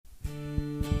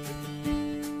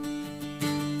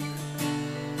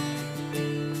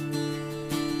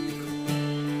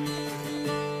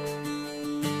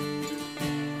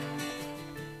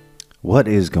What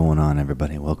is going on,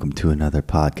 everybody? Welcome to another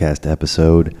podcast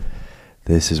episode.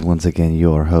 This is once again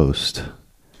your host,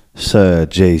 Sir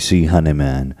J.C.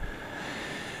 Honeyman.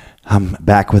 I'm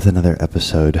back with another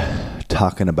episode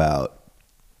talking about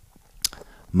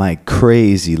my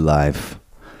crazy life.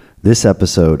 This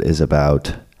episode is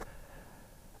about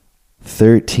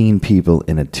 13 people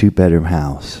in a 2-bedroom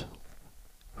house.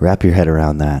 Wrap your head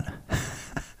around that.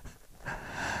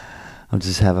 I'm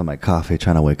just having my coffee,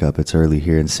 trying to wake up. It's early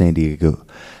here in San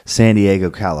Diego,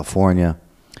 California.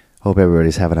 Hope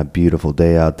everybody's having a beautiful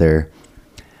day out there.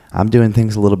 I'm doing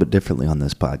things a little bit differently on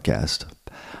this podcast.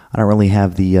 I don't really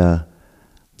have the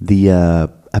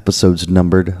episodes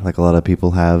numbered like a lot of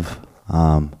people have.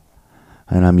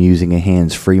 And I'm using a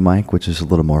hands-free mic, which is a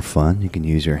little more fun. You can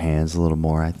use your hands a little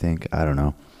more, I think. I don't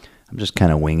know. I'm just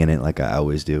kind of winging it like I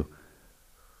always do.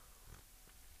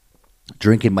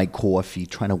 Drinking my coffee,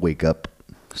 trying to wake up.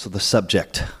 So the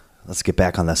subject, let's get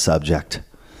back on the subject.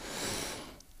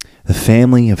 The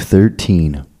family of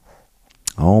 13.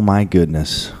 Oh my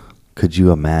goodness. Could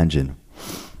you imagine?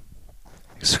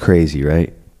 It's crazy,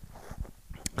 right?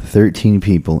 13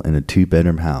 people in a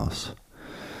 2-bedroom house.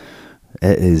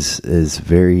 It is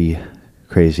very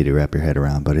crazy to wrap your head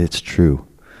around, but it's true.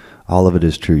 All of it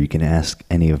is true. You can ask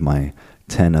any of my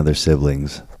 10 other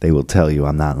siblings. They will tell you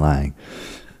I'm not lying.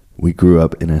 We grew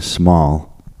up in a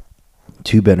small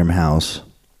 2-bedroom house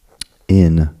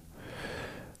in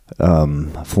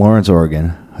Florence,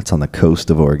 Oregon. It's on the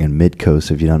coast of Oregon, mid-coast,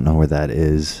 if you don't know where that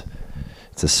is.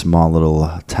 It's a small little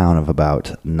town of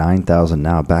about 9,000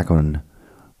 now. Back when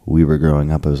we were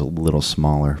growing up, it was a little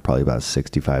smaller, probably about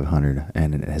 6,500,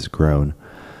 and it has grown.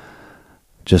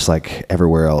 Just like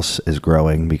everywhere else is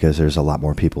growing because there's a lot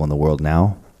more people in the world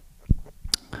now.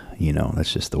 You know,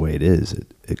 that's just the way it is.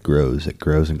 It grows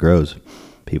and grows.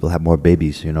 People have more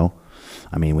babies, you know.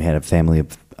 I mean, we had a family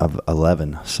of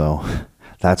 11, so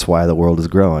that's why the world is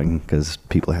growing, because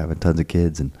people are having tons of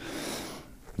kids. And,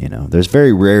 you know, there's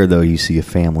very rare, though, you see a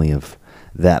family of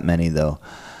that many, though.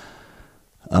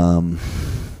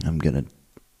 I'm going to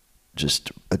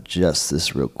just adjust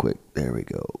this real quick. There we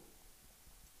go.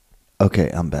 Okay,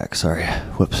 I'm back. Sorry.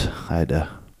 Whoops. I had to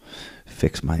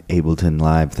fix my Ableton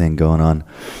Live thing going on.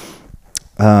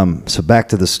 So back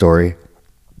to the story.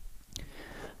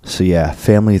 So yeah,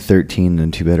 family of 13 in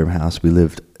a 2-bedroom house. We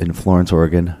lived in Florence,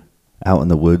 Oregon, out in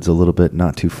the woods a little bit,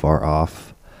 not too far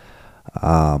off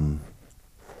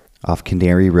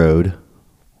Canary Road,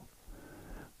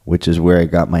 which is where I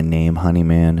got my name,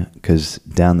 Honeyman, because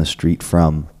down the street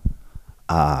from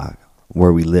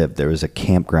where we lived, there was a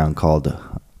campground called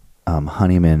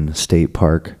Honeyman State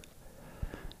Park.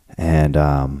 And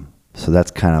so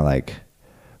that's kind of like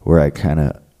where I kind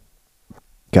of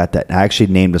got that. I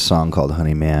actually named a song called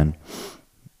Honeyman,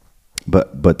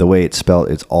 but the way it's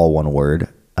spelled, it's all one word.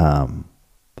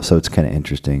 So it's kind of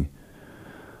interesting.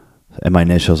 And my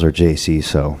initials are JC,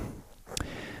 so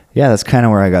yeah, that's kind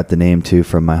of where I got the name too,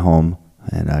 from my home,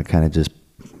 and I kind of just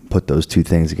put those two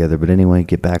things together. But anyway,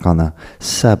 get back on the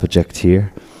subject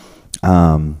here.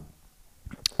 And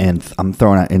I'm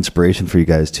throwing out inspiration for you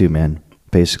guys too, man.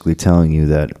 Basically telling you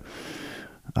that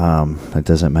it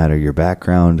doesn't matter your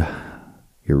background,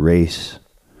 your race,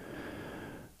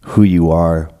 who you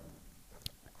are.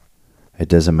 It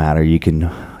doesn't matter. You can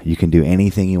do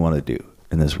anything you want to do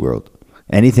in this world.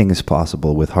 Anything is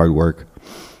possible with hard work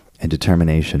and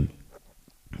determination.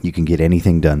 You can get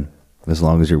anything done as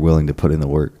long as you're willing to put in the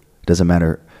work. It doesn't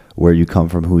matter where you come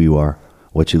from, who you are,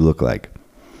 what you look like.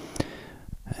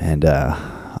 And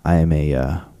I am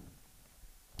a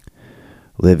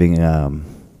living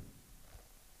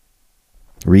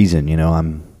reason, you know.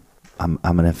 I'm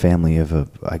in a family of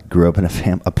I grew up in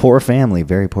a poor family,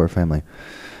 very poor family.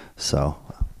 So,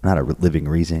 not a living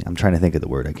reason. I'm trying to think of the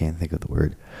word. I can't think of the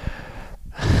word.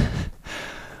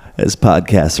 This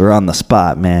podcasts are on the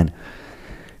spot, man.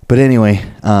 But anyway,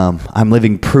 I'm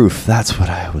living proof. That's what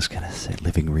I was gonna say.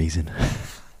 Living reason,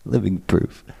 living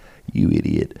proof. You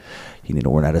idiot. You need to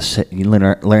learn how to say. You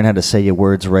learn how to say your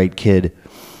words right, kid.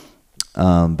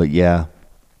 But yeah.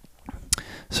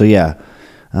 So yeah.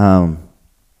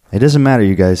 It doesn't matter,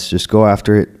 you guys. Just go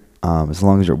after it. As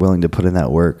long as you're willing to put in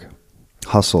that work.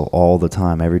 Hustle all the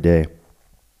time, every day.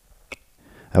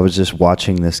 I was just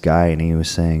watching this guy, and he was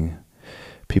saying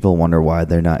people wonder why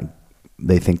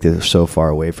they think they're so far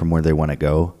away from where they want to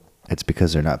go. It's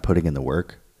because they're not putting in the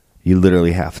work. You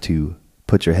literally have to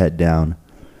put your head down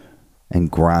and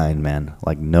grind, man,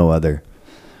 like no other.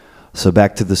 So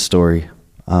back to the story.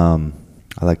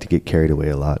 I like to get carried away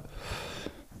a lot.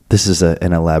 This is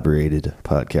an elaborated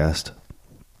podcast.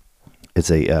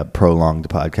 It's a prolonged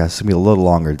podcast. It's going to be a little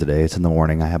longer today. It's in the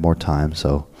morning. I have more time.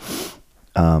 So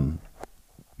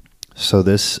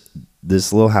this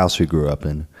little house we grew up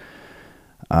in,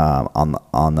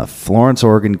 on the Florence,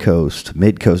 Oregon coast,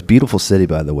 mid-coast, beautiful city,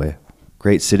 by the way.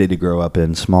 Great city to grow up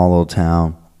in, small little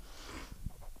town.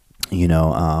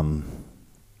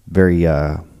 Very,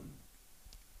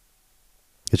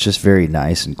 it's just very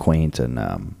nice and quaint,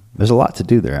 and there's a lot to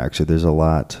do there, actually. There's a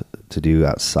lot to do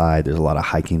outside. There's a lot of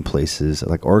hiking places.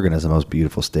 Like, Oregon is the most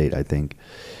beautiful state, I think,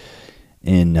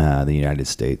 in the United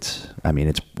States. I mean,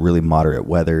 it's really moderate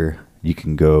weather. You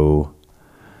can go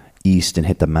east and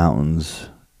hit the mountains.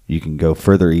 You can go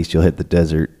further east, you'll hit the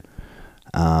desert.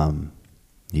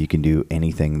 You can do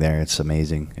anything there. It's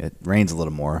amazing. It rains a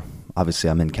little more. Obviously,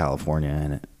 I'm in California,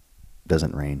 and it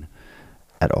doesn't rain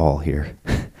at all here.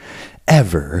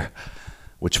 Ever.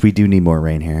 Which we do need more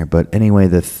rain here. But anyway,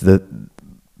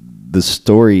 the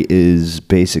story is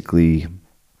basically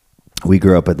we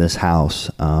grew up in this house,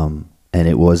 and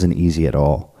it wasn't easy at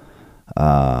all.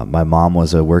 My mom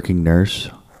was a working nurse,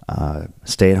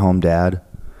 stay-at-home dad.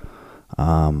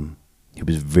 He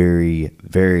was very,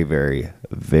 very, very,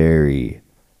 very,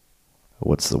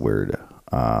 what's the word?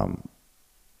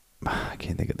 I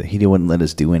can't think of it. He wouldn't let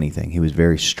us do anything. He was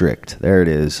very strict. There it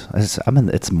is.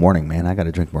 It's morning, man. I got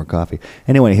to drink more coffee.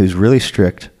 Anyway, he was really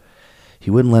strict. He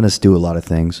wouldn't let us do a lot of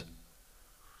things.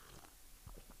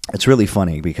 It's really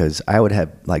funny because I would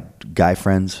have like guy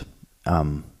friends,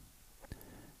 and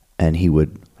he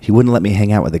wouldn't let me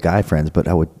hang out with the guy friends, but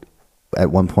at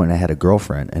one point I had a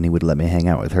girlfriend, and he would let me hang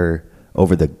out with her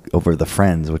over the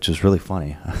friends, which is really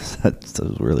funny. That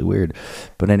was really weird.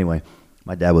 But anyway,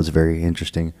 my dad was very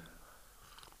interesting.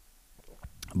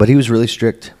 But he was really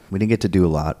strict. We didn't get to do a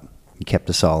lot. He kept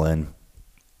us all in.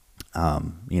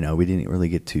 We didn't really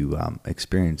get to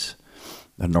experience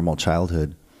a normal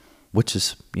childhood, which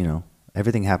is,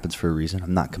 everything happens for a reason.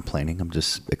 I'm not complaining. I'm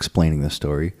just explaining the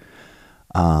story.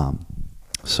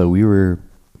 So we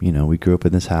grew up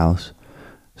in this house,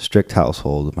 strict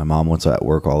household. My mom was at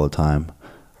work all the time,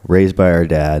 raised by our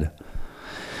dad.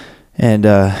 And,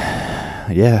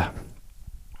 it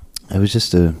was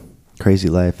just a crazy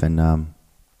life. And,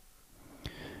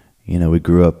 we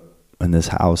grew up in this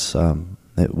house.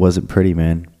 It wasn't pretty,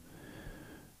 man.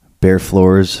 Bare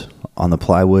floors on the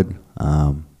plywood,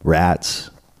 rats,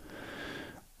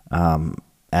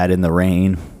 add in the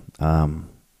rain,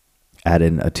 add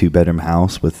in a 2-bedroom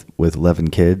house with 11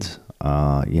 kids.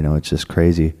 It's just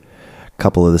crazy. A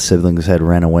couple of the siblings had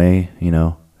ran away,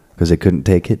 because they couldn't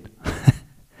take it.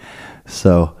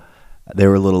 So they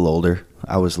were a little older.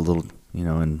 I was a little,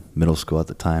 in middle school at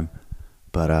the time.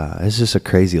 But it's just a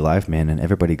crazy life, man, and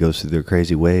everybody goes through their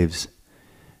crazy waves.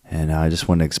 And I just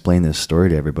wanted to explain this story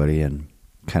to everybody and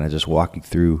kind of just walk you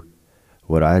through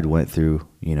what I had went through.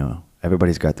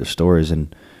 Everybody's got their stories,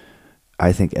 and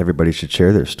I think everybody should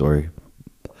share their story.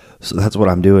 So that's what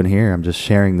I'm doing here. I'm just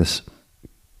sharing this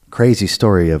crazy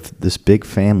story of this big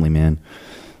family, man.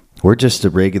 We're just a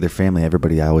regular family.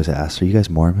 Everybody always asks, "Are you guys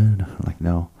Mormon?" I'm like,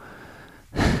 no.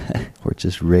 We're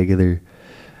just regular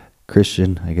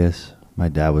Christian, I guess. My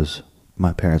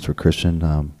parents were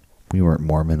Christian. We weren't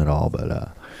Mormon at all, but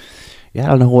I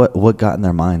don't know what got in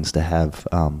their minds to have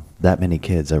that many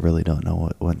kids. I really don't know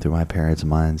what went through my parents'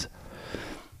 minds,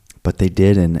 but they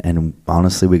did, and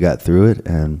honestly, we got through it,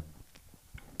 and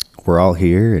we're all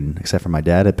here, and except for my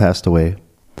dad had passed away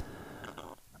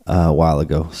a while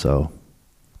ago. So,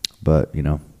 but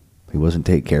he wasn't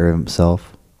taking care of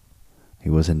himself.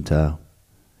 He wasn't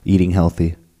eating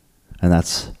healthy. And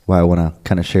that's why I want to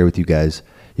kind of share with you guys.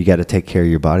 You got to take care of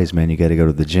your bodies, man. You got to go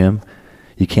to the gym.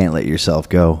 You can't let yourself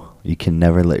go. You can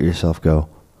never let yourself go.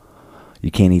 You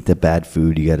can't eat the bad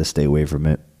food. You got to stay away from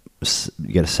it.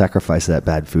 You got to sacrifice that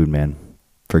bad food, man,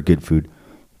 for good food.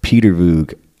 Peter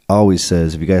Voog always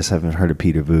says, if you guys haven't heard of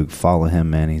Peter Voog, follow him,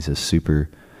 man. He's a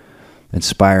super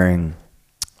inspiring,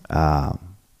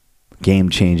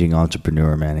 game-changing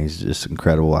entrepreneur, man. He's just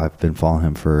incredible. I've been following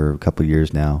him for a couple of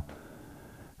years now.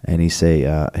 And he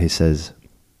says,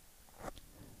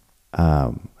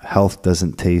 health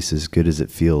doesn't taste as good as it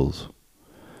feels,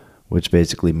 which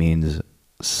basically means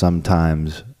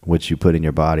sometimes what you put in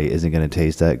your body isn't going to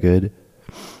taste that good.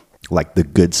 Like the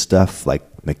good stuff, like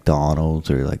McDonald's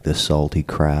or like the salty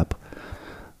crap,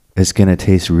 it's going to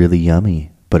taste really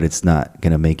yummy, but it's not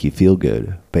going to make you feel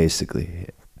good, basically.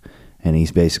 And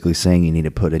he's basically saying you need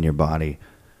to put in your body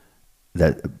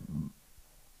that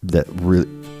really...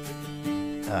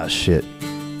 shit.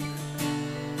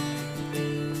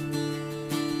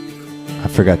 I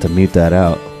forgot to mute that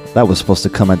out. That was supposed to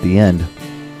come at the end.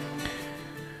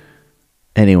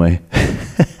 Anyway.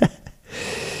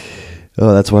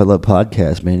 Oh, that's why I love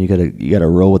podcasts, man. You gotta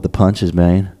roll with the punches,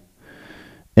 man.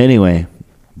 Anyway,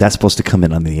 that's supposed to come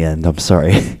in on the end. I'm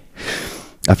sorry.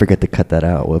 I forget to cut that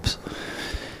out. Whoops.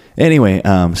 Anyway,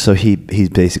 so he's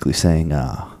basically saying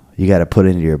you got to put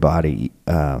into your body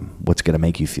what's going to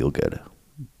make you feel good,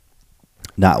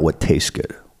 not what tastes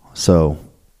good. So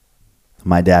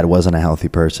my dad wasn't a healthy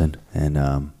person,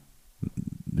 and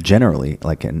generally,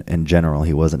 like in general,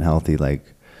 he wasn't healthy.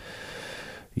 Like,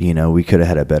 you know, we could have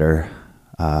had a better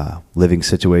living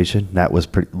situation. That was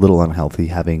pretty little unhealthy,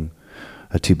 having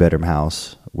a 2-bedroom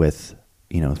house with,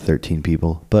 13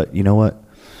 people. But you know what?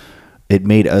 It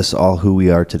made us all who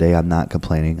we are today. I'm not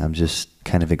complaining. I'm just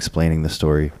kind of explaining the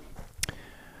story.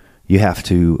 You have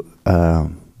to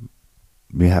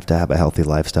have a healthy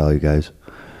lifestyle, you guys.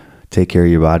 Take care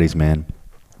of your bodies, man.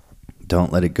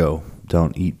 Don't let it go.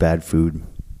 Don't eat bad food.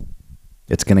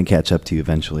 It's gonna catch up to you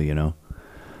eventually,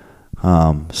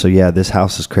 So yeah, this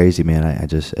house is crazy, man.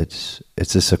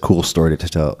 It's just a cool story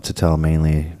to tell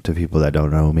mainly to people that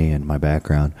don't know me and my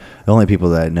background. The only people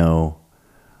that know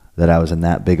that I was in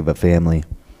that big of a family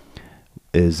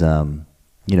is,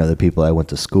 the people I went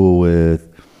to school with,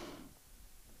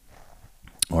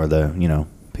 or the,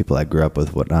 people I grew up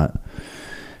with, whatnot.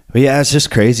 But yeah, it's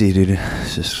just crazy, dude.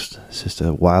 It's just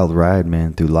a wild ride,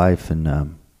 man, through life.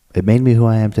 And, it made me who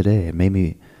I am today. It made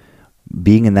me,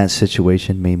 being in that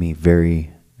situation made me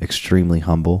very extremely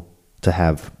humble to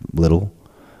have little,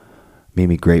 made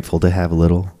me grateful to have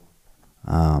little.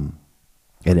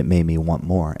 And it made me want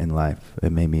more in life.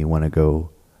 It made me want to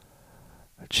go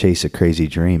chase a crazy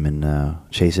dream and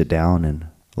chase it down and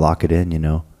lock it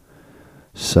in,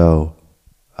 So,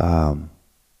 yeah,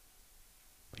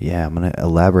 I'm going to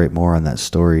elaborate more on that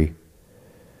story.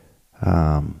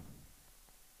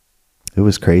 It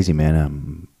was crazy,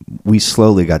 man. We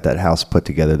slowly got that house put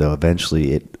together, though.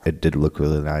 Eventually, it did look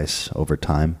really nice over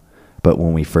time. But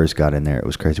when we first got in there, it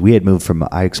was crazy. We had moved from,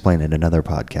 I explained in another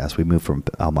podcast, we moved from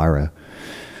Elmira.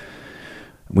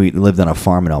 We lived on a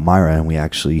farm in Elmira, and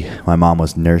my mom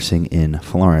was nursing in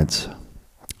Florence,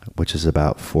 which is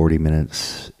about 40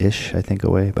 minutes-ish, I think,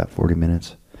 away, about 40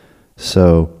 minutes.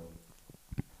 So,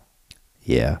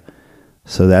 yeah.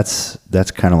 So that's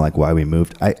kind of like why we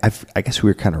moved. I guess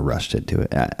we were kind of rushed into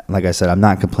it. Like I said, I'm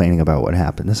not complaining about what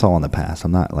happened. It's all in the past.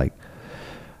 I'm not like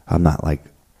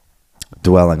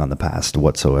dwelling on the past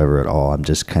whatsoever at all. I'm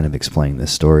just kind of explaining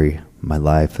this story, my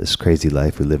life, this crazy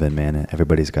life we live in, man. And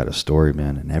everybody's got a story,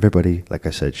 man. And everybody, like I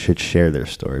said, should share their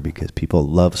story because people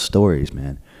love stories,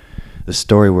 man. The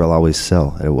story will always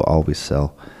sell. It will always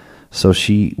sell. So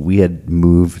we had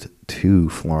moved to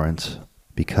Florence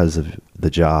because of the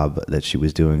job that she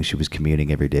was doing. She was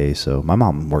commuting every day. So my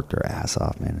mom worked her ass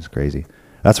off, man. It's crazy.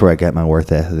 That's where I get my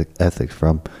work ethic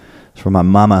from. It's from my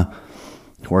mama.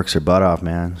 Works her butt off,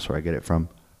 man. That's where I get it from.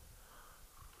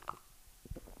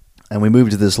 And we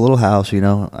moved to this little house, we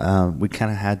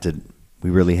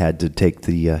really had to take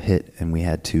the hit, and we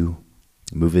had to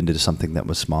move into something that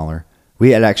was smaller. We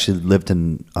had actually lived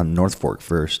on North Fork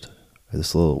first,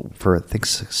 for I think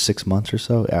 6 months or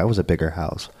so. Yeah, it was a bigger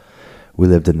house. We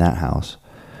lived in that house.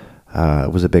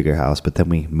 It was a bigger house, but then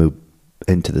we moved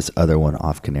into this other one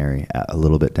off Canary, a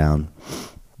little bit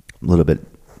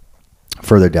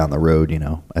further down the road,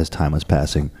 as time was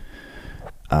passing,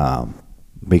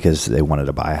 because they wanted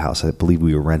to buy a house. I believe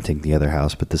we were renting the other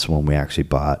house, but this one we actually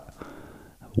bought,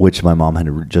 which my mom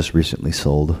had just recently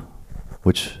sold,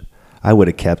 which I would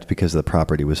have kept because the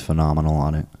property was phenomenal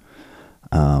on it.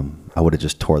 I would have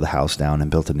just tore the house down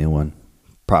and built a new one.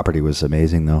 Property was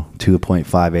amazing, though.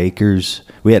 2.5 acres.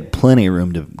 We had plenty of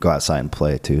room to go outside and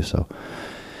play it, too. So,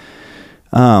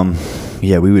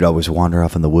 yeah, we would always wander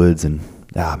off in the woods, and,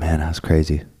 man, that was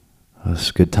crazy. It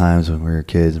was good times when we were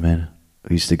kids, man.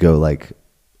 We used to go,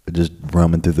 just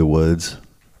roaming through the woods.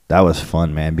 That was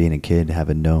fun, man, being a kid,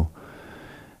 having no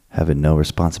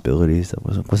responsibilities.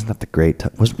 Wasn't that the great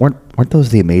time? Weren't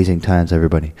those the amazing times,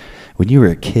 everybody? When you were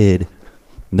a kid,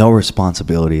 no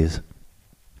responsibilities,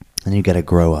 and you got to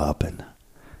grow up, and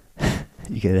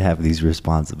you got to have these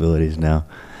responsibilities now.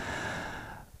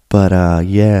 But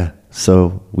yeah,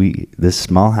 so this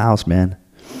small house, man,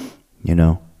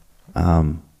 I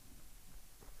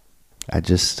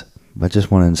just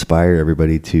want to inspire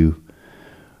everybody to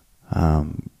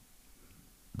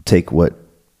take what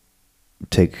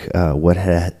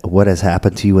has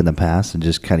happened to you in the past and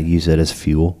just kind of use it as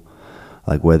fuel.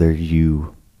 Like whether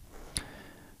you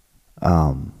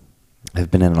have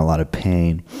been in a lot of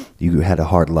pain, you had a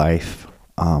hard life,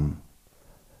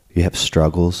 you have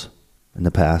struggles in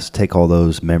the past, take all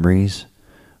those memories,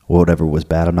 whatever was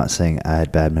bad. I'm not saying I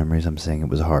had bad memories. I'm saying it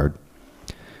was hard.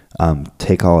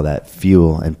 take all that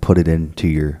fuel and put it into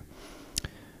your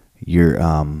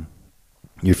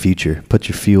future. Put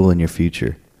your fuel in your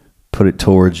future. Put it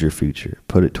towards your future.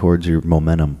 Put it towards your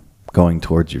momentum going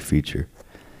towards your future.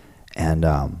 And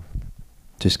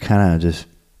just kind of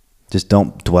just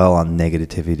don't dwell on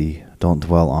negativity. Don't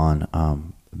dwell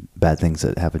on bad things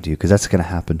that happen to you, because that's going to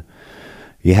happen.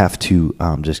 You have to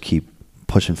just keep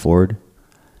pushing forward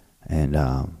and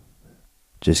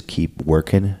just keep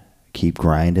working, keep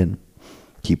grinding,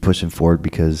 keep pushing forward,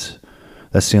 because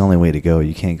that's the only way to go.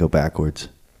 You can't go backwards.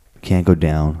 You can't go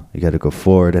down. You got to go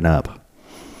forward and up.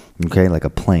 Okay, like a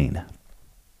plane.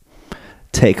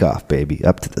 Take off, baby,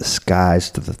 up to the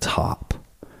skies, to the top.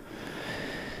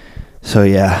 So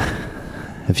yeah,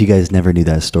 if you guys never knew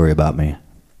that story about me,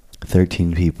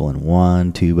 13 people in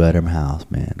one 2-bedroom house,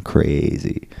 man,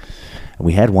 crazy. And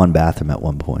we had one bathroom at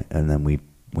one point, and then we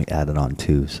added on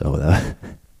 2. So that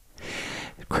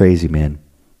crazy, man,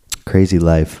 crazy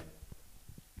life.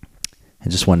 I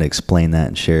just wanted to explain that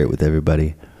and share it with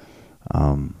everybody.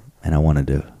 And I wanted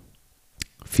to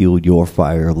fuel your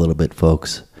fire a little bit,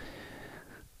 folks.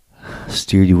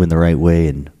 Steer you in the right way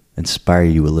and inspire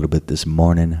you a little bit this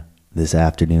morning, this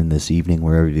afternoon, this evening,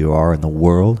 wherever you are in the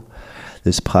world.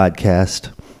 This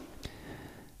podcast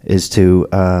is to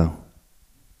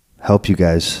help you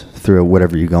guys through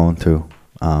whatever you're going through.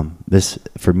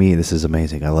 For me, this is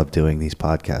amazing. I love doing these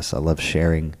podcasts. I love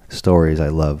sharing stories. I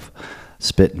love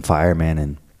spitting fire,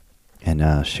 man,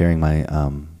 and sharing my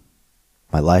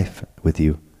my life with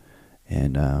you,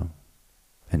 and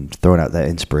throwing out that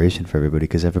inspiration for everybody,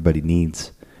 because everybody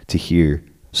needs to hear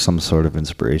some sort of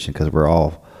inspiration, because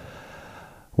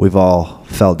we've all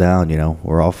fell down,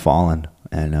 we're all fallen,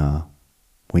 and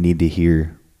we need to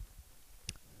hear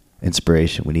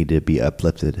inspiration. We need to be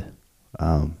uplifted.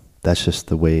 That's just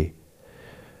the way.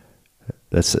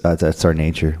 That's our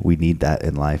nature. We need that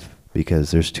in life,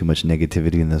 because there's too much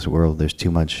negativity in this world. There's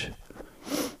too much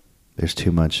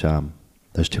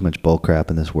bull crap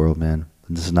in this world, man.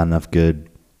 There's not enough good.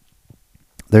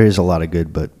 There is a lot of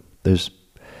good, but there's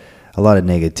a lot of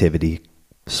negativity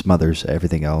smothers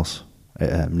everything else.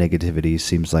 Negativity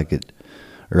seems like it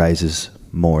rises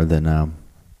more than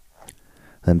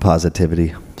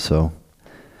positivity. So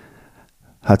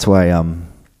that's why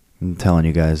I'm telling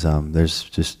you guys, there's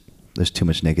too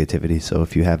much negativity. So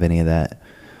if you have any of that,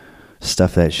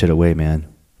 stuff that shit away, man.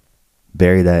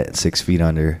 Bury that 6 feet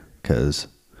under, because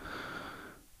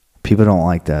people don't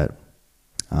like that.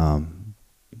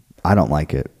 I don't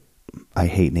like it. I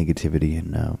hate negativity,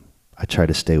 and I try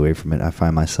to stay away from it. I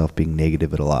find myself being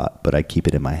negative a lot, but I keep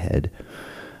it in my head.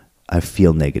 I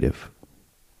feel negative.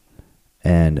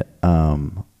 And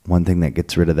one thing that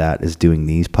gets rid of that is doing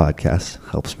these podcasts.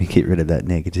 Helps me get rid of that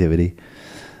negativity.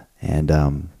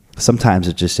 And sometimes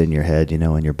it's just in your head, in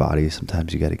your body.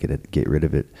 Sometimes you got to get rid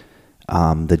of it.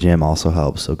 The gym also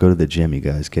helps. So go to the gym, you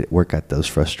guys. Work out those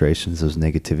frustrations, those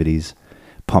negativities.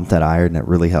 Pump that iron. That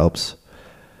really helps.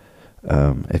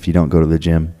 If you don't go to the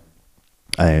gym,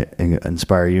 I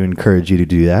encourage you to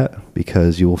do that,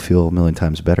 because you will feel a million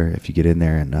times better if you get in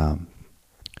there and,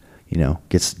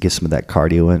 get some of that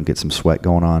cardio in, get some sweat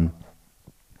going on.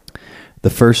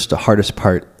 The hardest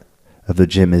part of the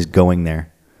gym is going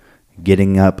there.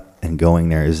 Getting up and going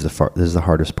there is the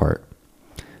hardest part.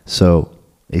 So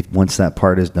once that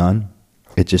part is done,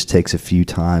 it just takes a few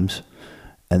times,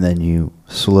 and then you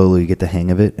slowly get the hang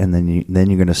of it, and then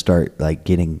you're going to start like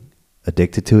getting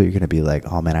addicted to it. You're going to be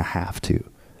like, oh man, I have to.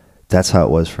 That's how it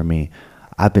was for me.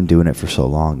 I've been doing it for so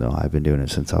long though. I've been doing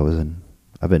it since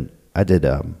I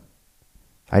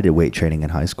did weight training in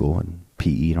high school and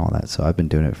PE and all that. So I've been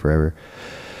doing it forever,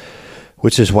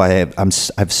 which is why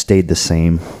I've stayed the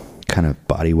same kind of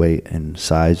body weight and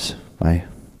size my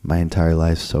entire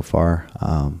life so far.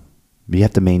 You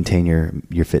have to maintain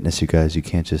your fitness, you guys. You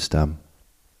can't just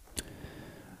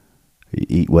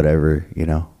eat whatever,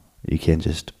 You can't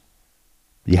just.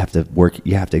 You have to work.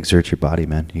 You have to exert your body,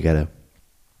 man. You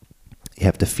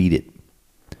have to feed it.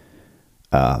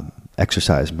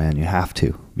 Exercise, man. You have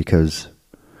to, because,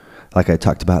 like I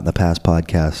talked about in the past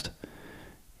podcast,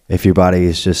 if your body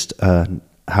is just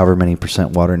however many percent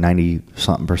water,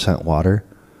 90-something% water,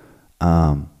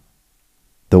 the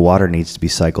water needs to be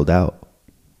cycled out.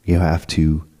 You have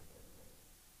to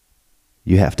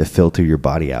filter your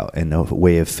body out, and a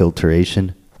way of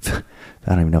filtration. I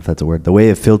don't even know if that's a word. The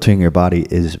way of filtering your body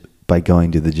is by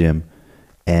going to the gym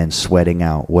and sweating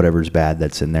out whatever's bad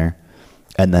that's in there,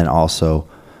 and then also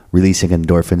releasing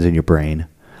endorphins in your brain.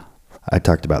 I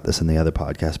talked about this in the other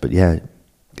podcast, but yeah,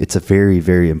 it's a very,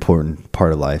 very important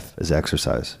part of life is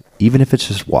exercise. Even if it's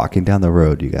just walking down the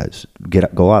road, you guys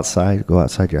go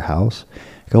outside your house,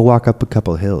 Go walk up a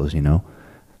couple of hills,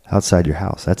 outside your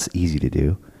house. That's easy to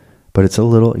do. But it's a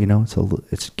little,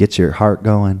 it gets your heart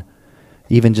going.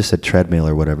 Even just a treadmill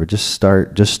or whatever. Just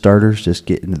starters, just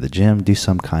get into the gym, do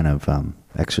some kind of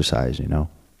exercise,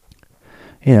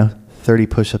 30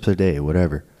 push-ups a day,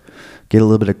 whatever. Get a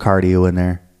little bit of cardio in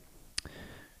there.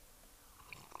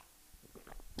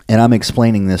 And I'm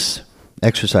explaining this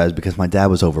exercise because my dad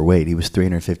was overweight. He was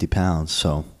 350 pounds.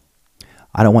 So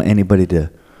I don't want anybody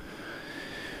to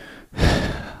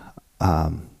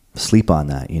sleep on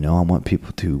that. I want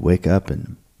people to wake up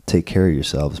and take care of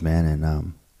yourselves, man.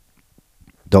 And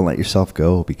don't let yourself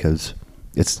go, because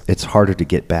it's harder to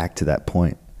get back to that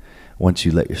point once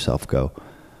you let yourself go.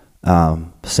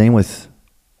 Same with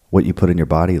what you put in your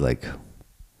body, like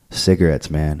cigarettes,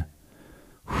 man.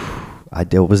 I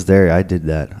did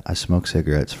that. I smoked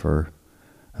cigarettes for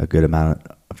a good amount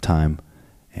of time.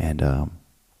 And the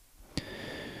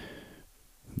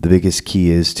biggest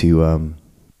key is to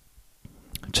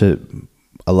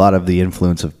a lot of the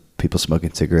influence of people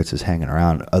smoking cigarettes is hanging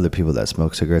around other people that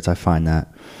smoke cigarettes. I find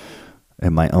that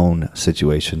in my own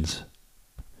situations.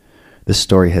 This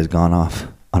story has gone off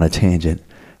on a tangent,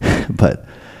 but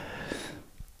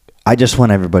I just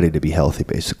want everybody to be healthy,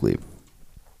 basically.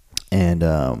 And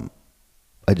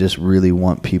I just really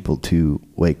want people to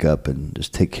wake up and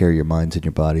just take care of your minds and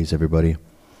your bodies, everybody.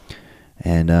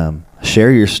 And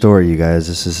share your story, you guys.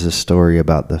 This is a story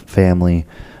about the family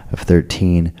of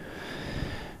 13.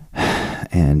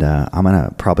 And I'm going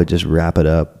to probably just wrap it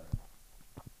up.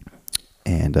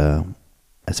 And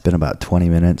it's been about 20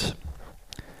 minutes.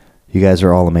 You guys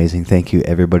are all amazing. Thank you,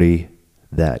 everybody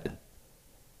that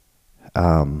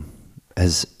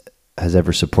has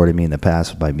ever supported me in the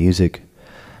past with my music.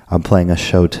 I'm playing a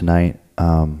show tonight,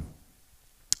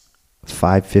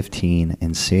 5:15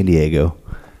 in San Diego.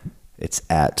 It's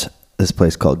at this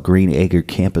place called Green Acre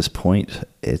Campus Point.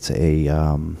 It's a,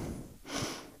 I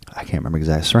can't remember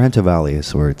exactly. Sorrento Valley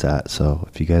is where it's at. So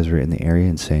if you guys are in the area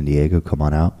in San Diego, come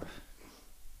on out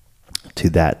to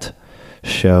that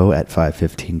show at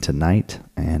 5:15 tonight.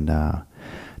 And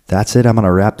that's it. I'm going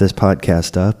to wrap this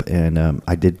podcast up. And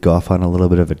I did go off on a little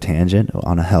bit of a tangent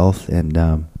on health and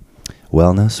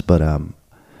wellness,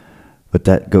 but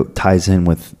that ties in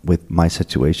with my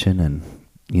situation and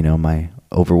my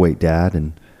overweight dad.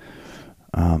 And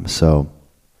so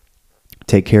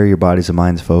take care of your bodies and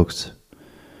minds, folks.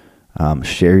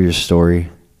 Share your story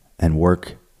and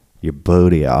work your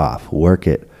booty off. Work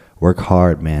it. Work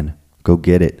hard, man. Go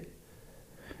get it.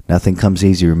 Nothing comes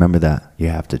easy. Remember that.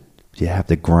 You have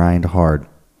to grind hard,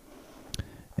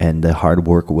 and the hard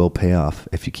work will pay off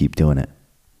if you keep doing it.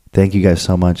 Thank you guys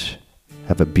so much.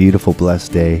 Have a beautiful,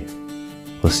 blessed day.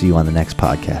 We'll see you on the next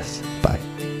podcast.